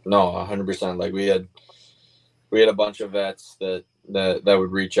 Yeah, no, 100%. Like we had a bunch of vets that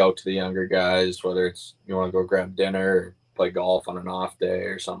would reach out to the younger guys, whether it's you want to go grab dinner or play golf on an off day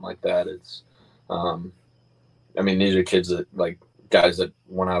or something like that. It's, these are kids that, like, guys that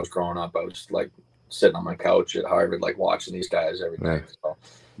when I was growing up, I was like sitting on my couch at Harvard, like watching these guys every day. So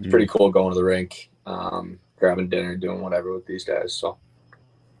it's pretty cool going to the rink, grabbing dinner, doing whatever with these guys. So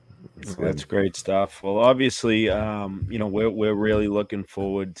that's great stuff. Well, obviously, we're really looking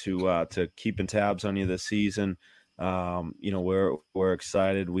forward to keeping tabs on you this season. We're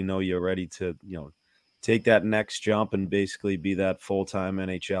excited. We know you're ready to, take that next jump and basically be that full-time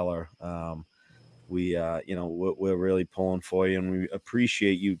NHLer. We're really pulling for you, and we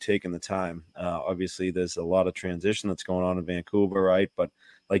appreciate you taking the time. Obviously, there's a lot of transition that's going on in Vancouver, right? But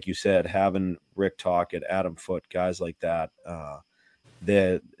like you said, having Rick Tocchet, Adam Foote, guys like that,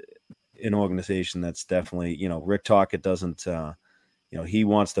 they're an organization that's definitely, Rick Tocchet doesn't, he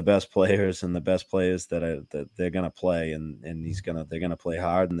wants the best players and the best players that they're going to play, and they're going to play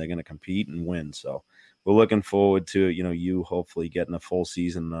hard, and they're going to compete and win. So we're looking forward to, you hopefully getting a full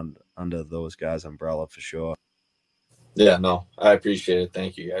season under those guys' umbrella for sure. Yeah, no, I appreciate it.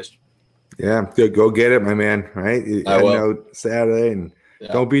 Thank you, guys. Yeah, good. Go get it, my man. Right? I will. Saturday, and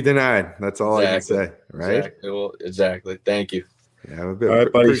don't be denied. That's all I can say. Right? Exactly. Thank you. Yeah, all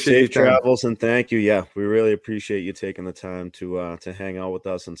right, buddy. Safe travels, and thank you. Yeah, we really appreciate you taking the time to hang out with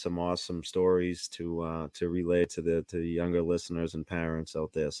us and some awesome stories to relay to the younger listeners and parents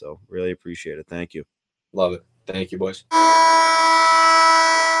out there. So really appreciate it. Thank you. Love it. Thank you, boys.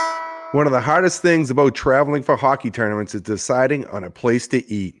 One of the hardest things about traveling for hockey tournaments is deciding on a place to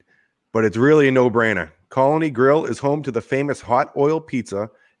eat, but it's really a no-brainer. Colony Grill is home to the famous hot oil pizza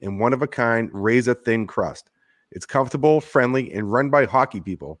and one-of-a-kind razor-thin crust. It's comfortable, friendly, and run by hockey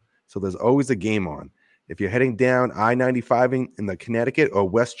people, so there's always a game on. If you're heading down I-95 in the Connecticut or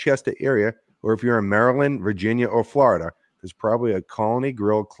Westchester area, or if you're in Maryland, Virginia, or Florida, there's probably a Colony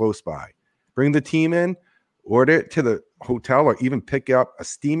Grill close by. Bring the team in, order it to the hotel, or even pick up a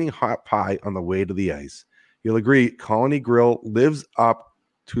steaming hot pie on the way to the ice. You'll agree, Colony Grill lives up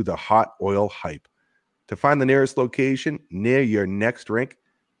to the hot oil hype. To find the nearest location near your next rink,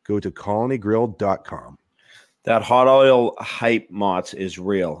 go to colonygrill.com. That hot oil hype, Mott's, is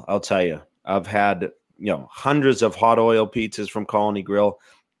real. I'll tell you. I've had hundreds of hot oil pizzas from Colony Grill.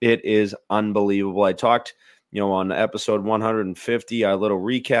 It is unbelievable. I talked, on episode 150, our little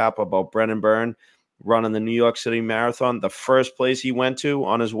recap about Brennan Byrne running the New York City Marathon. The first place he went to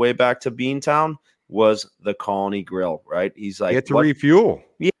on his way back to Beantown was the Colony Grill, right? He's like, he had to refuel.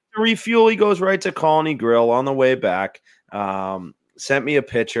 He had to refuel. He goes right to Colony Grill on the way back. Sent me a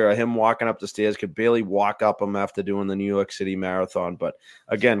picture of him walking up the stairs, could barely walk up them after doing the New York City Marathon. But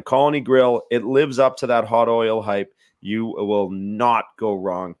again, Colony Grill, it lives up to that hot oil hype. You will not go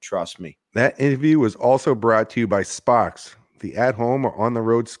wrong. Trust me. That interview was also brought to you by Sparks, the at-home or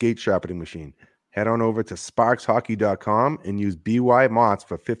on-the-road skate sharpening machine. Head on over to sparkshockey.com and use BYMOTS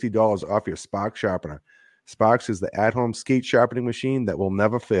for $50 off your Sparks sharpener. Sparks is the at-home skate sharpening machine that will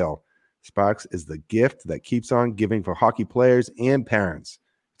never fail. Sparks is the gift that keeps on giving for hockey players and parents.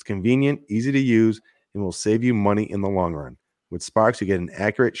 It's convenient, easy to use, and will save you money in the long run. With Sparks, you get an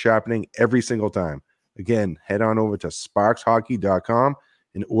accurate sharpening every single time. Again, head on over to sparkshockey.com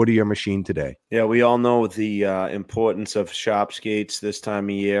and order your machine today. Yeah, we all know the importance of sharp skates this time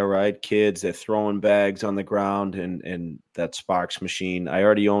of year, right? Kids, they're throwing bags on the ground, and that Sparks machine. I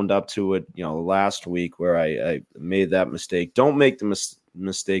already owned up to it, last week where I made that mistake. Don't make the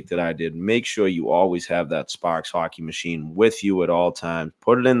mistake that I did. Make sure you always have that Sparks hockey machine with you at all times.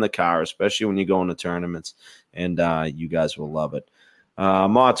 Put it in the car, especially when you go into tournaments, and you guys will love it.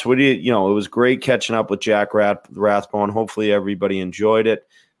 Mott's, what do you, it was great catching up with Jack Rathbone. Hopefully everybody enjoyed it.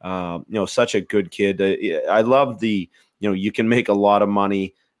 Such a good kid. I love the, you can make a lot of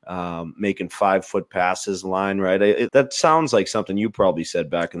money making 5-foot passes line, right? That sounds like something you probably said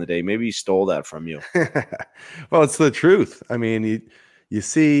back in the day. Maybe he stole that from you. Well, it's the truth. I mean, you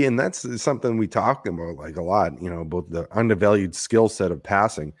see, and that's something we talk about like a lot, both the undervalued skill set of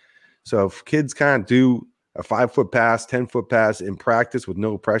passing. So if kids can't do a 5-foot pass, 10-foot pass in practice with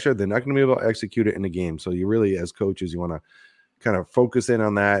no pressure, they're not going to be able to execute it in the game. So you really, as coaches, you want to kind of focus in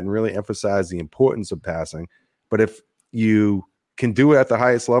on that and really emphasize the importance of passing. But if you can do it at the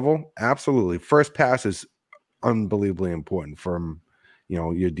highest level, absolutely. First pass is unbelievably important from,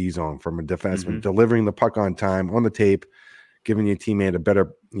 your D zone, from a defenseman, delivering the puck on time on the tape, giving your teammate a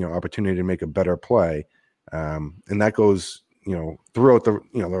better, opportunity to make a better play. And that goes, throughout the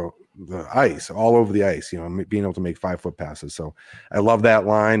ice, all over the ice, being able to make 5-foot passes. So I love that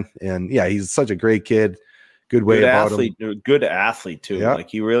line. And yeah, he's such a great kid. Good way about him. Good athlete too. Yeah. Like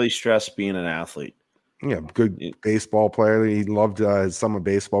he really stressed being an athlete. Yeah. Good baseball player. He loved his summer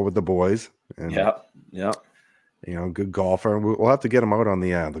baseball with the boys. And, yeah. Good golfer. We'll have to get him out on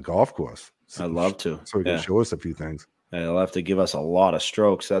the golf course. I'd love to. So he can show us a few things. And he'll have to give us a lot of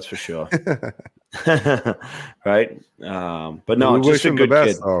strokes, that's for sure. Right? But no, we just a good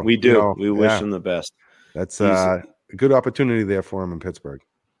kid. Though. We do. We wish him the best. That's a good opportunity there for him in Pittsburgh.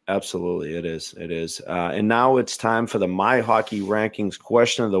 Absolutely. It is. And now it's time for the My Hockey Rankings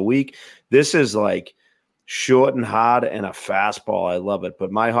question of the week. This is like short and hard and a fastball. I love it.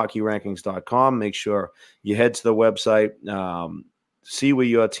 But myhockeyrankings.com, make sure you head to the website, see where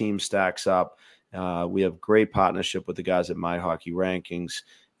your team stacks up. We have great partnership with the guys at My Hockey Rankings.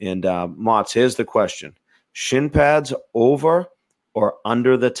 And Mott's, here's the question. Shin pads over or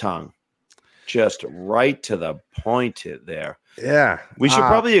under the tongue? Just right to the point there. Yeah. We should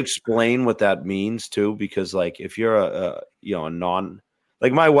probably explain what that means too, because like if you're a non,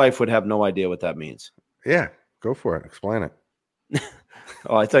 like my wife would have no idea what that means. Yeah, go for it. Explain it.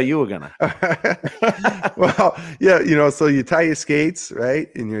 Oh, I thought you were gonna. Well, yeah, so you tie your skates, right?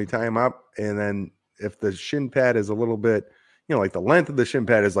 And you tie them up, and then if the shin pad is a little bit, like the length of the shin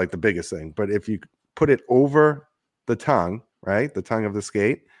pad is like the biggest thing. But if you put it over the tongue, right, the tongue of the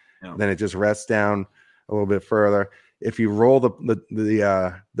skate, then it just rests down a little bit further. If you roll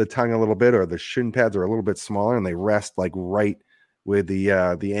the tongue a little bit, or the shin pads are a little bit smaller and they rest like right where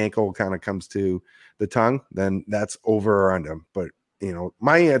the ankle kind of comes to the tongue, then that's over or under. But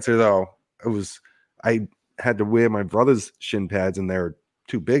my answer though, I had to wear my brother's shin pads and they were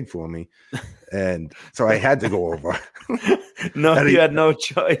too big for me, and so I had to go over. No, you had no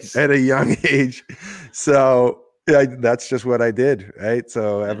choice at a young age. So that's just what I did, right?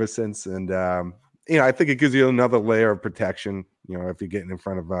 So ever since, and I think it gives you another layer of protection. If you're getting in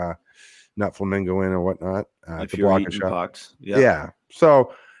front of nut flamingo in or whatnot if to you're block eating a shot. pucks. Yeah.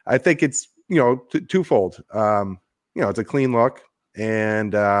 So I think it's, twofold. It's a clean look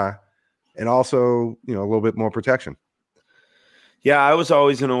and also, a little bit more protection. Yeah, I was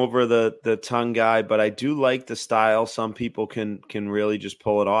always an over the tongue guy, but I do like the style. Some people can really just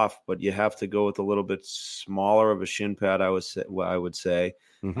pull it off, but you have to go with a little bit smaller of a shin pad, I would say.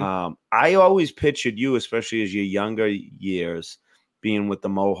 Mm-hmm. I always pictured you, especially as your younger years, being with the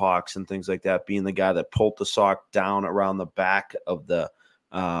Mohawks and things like that, being the guy that pulled the sock down around the back of the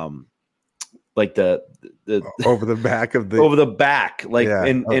like the over the back of the over the back, like yeah.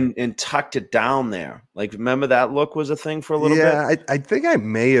 and tucked it down there. Like, remember that look was a thing for a little bit? Yeah, I think I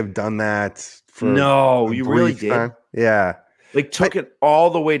may have done that for no, you really did. Time. Yeah. Like took it all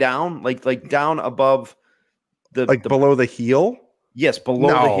the way down, like down above the below the heel? Yes, below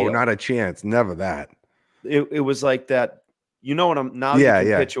the heel. No, not a chance. Never that. It was like that. You know what I'm now yeah, you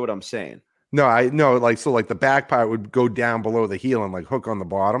can yeah. picture what I'm saying. No, I know, like the back part would go down below the heel and like hook on the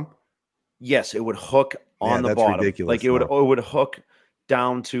bottom. Yes, it would hook on the that's bottom. Ridiculous, like it would hook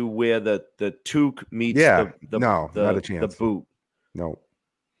down to where the toque meets not the a chance. The boot. No.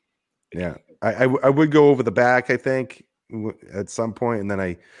 Yeah. I would go over the back, I think, at some point, and then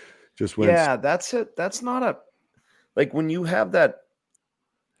I just went. Yeah, that's it. That's not a like when you have that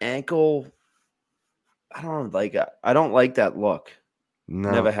ankle. I don't like that look.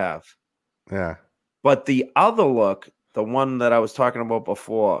 No. Never have. Yeah. But the other look, the one that I was talking about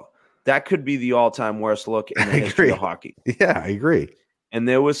before, that could be the all-time worst look in the history of hockey. Yeah, I agree. And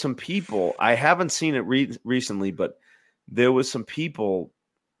there was some people, I haven't seen it recently, but there was some people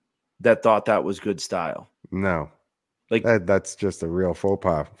that thought that was good style. No. Like that's just a real faux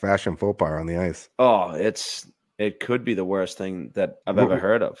pas, fashion faux pas on the ice. Oh, it could be the worst thing that I've ever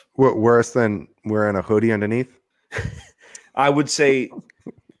heard of. What, worse than wearing a hoodie underneath? I would say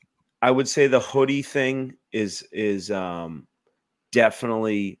the hoodie thing is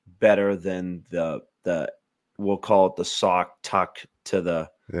definitely better than the we'll call it the sock tuck to the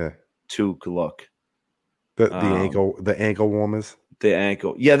toque look. The ankle warmers. The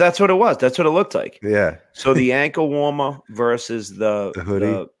ankle. Yeah, that's what it was. That's what it looked like. Yeah. So the ankle warmer versus the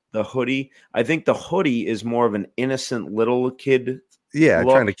hoodie. The hoodie. I think the hoodie is more of an innocent little kid. Yeah,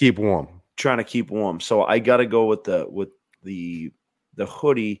 look, trying to keep warm. So I got to go with the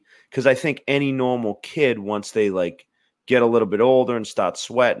hoodie because I think any normal kid, once they like get a little bit older and start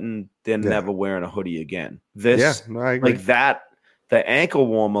sweating, they're never wearing a hoodie again. I agree. Like that, the ankle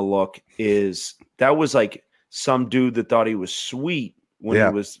warmer look that was like some dude that thought he was sweet when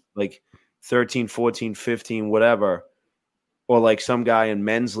he was like 13, 14, 15, whatever. Or like some guy in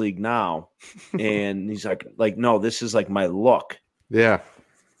men's league now. And he's like, no, this is like my look. Yeah.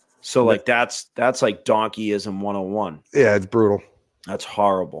 So like that's like donkeyism 101. Yeah, it's brutal. That's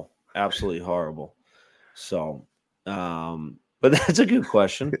horrible. Absolutely horrible. So but that's a good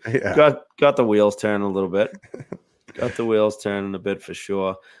question. Yeah. Got the wheels turning a little bit. Got the wheels turning a bit for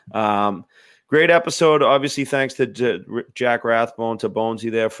sure. Great episode. Obviously, thanks to Jack Rathbone, to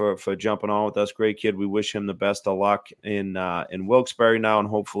Bonesy there for jumping on with us. Great kid. We wish him the best of luck in Wilkes-Barre now, and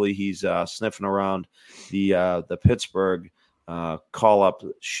hopefully he's sniffing around the Pittsburgh call-up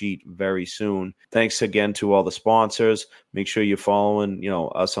sheet very soon. Thanks again to all the sponsors. Make sure you're following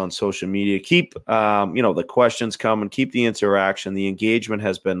us on social media. Keep the questions coming. Keep the interaction. The engagement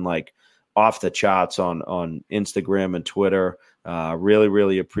has been like off the charts on Instagram and Twitter.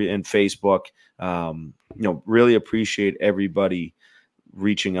 Really and Facebook. Really appreciate everybody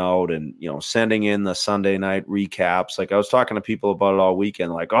reaching out and sending in the Sunday night recaps. Like I was talking to people about it all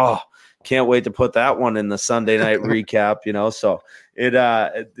weekend, like, oh, can't wait to put that one in the Sunday night recap, so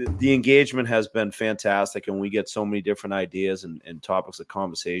the engagement has been fantastic, and we get so many different ideas and topics of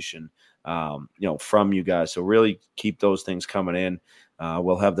conversation from you guys. So really keep those things coming in.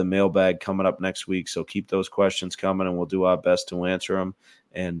 We'll have the mailbag coming up next week, so keep those questions coming, and we'll do our best to answer them.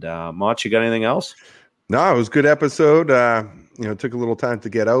 And Mott, you got anything else? No, it was a good episode. It took a little time to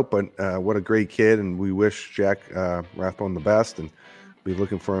get out, but what a great kid, and we wish Jack Rathbone the best, and be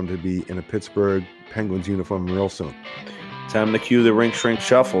looking for him to be in a Pittsburgh Penguins uniform real soon. Time to cue the rink, shrink,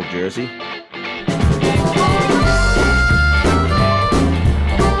 shuffle, Jersey.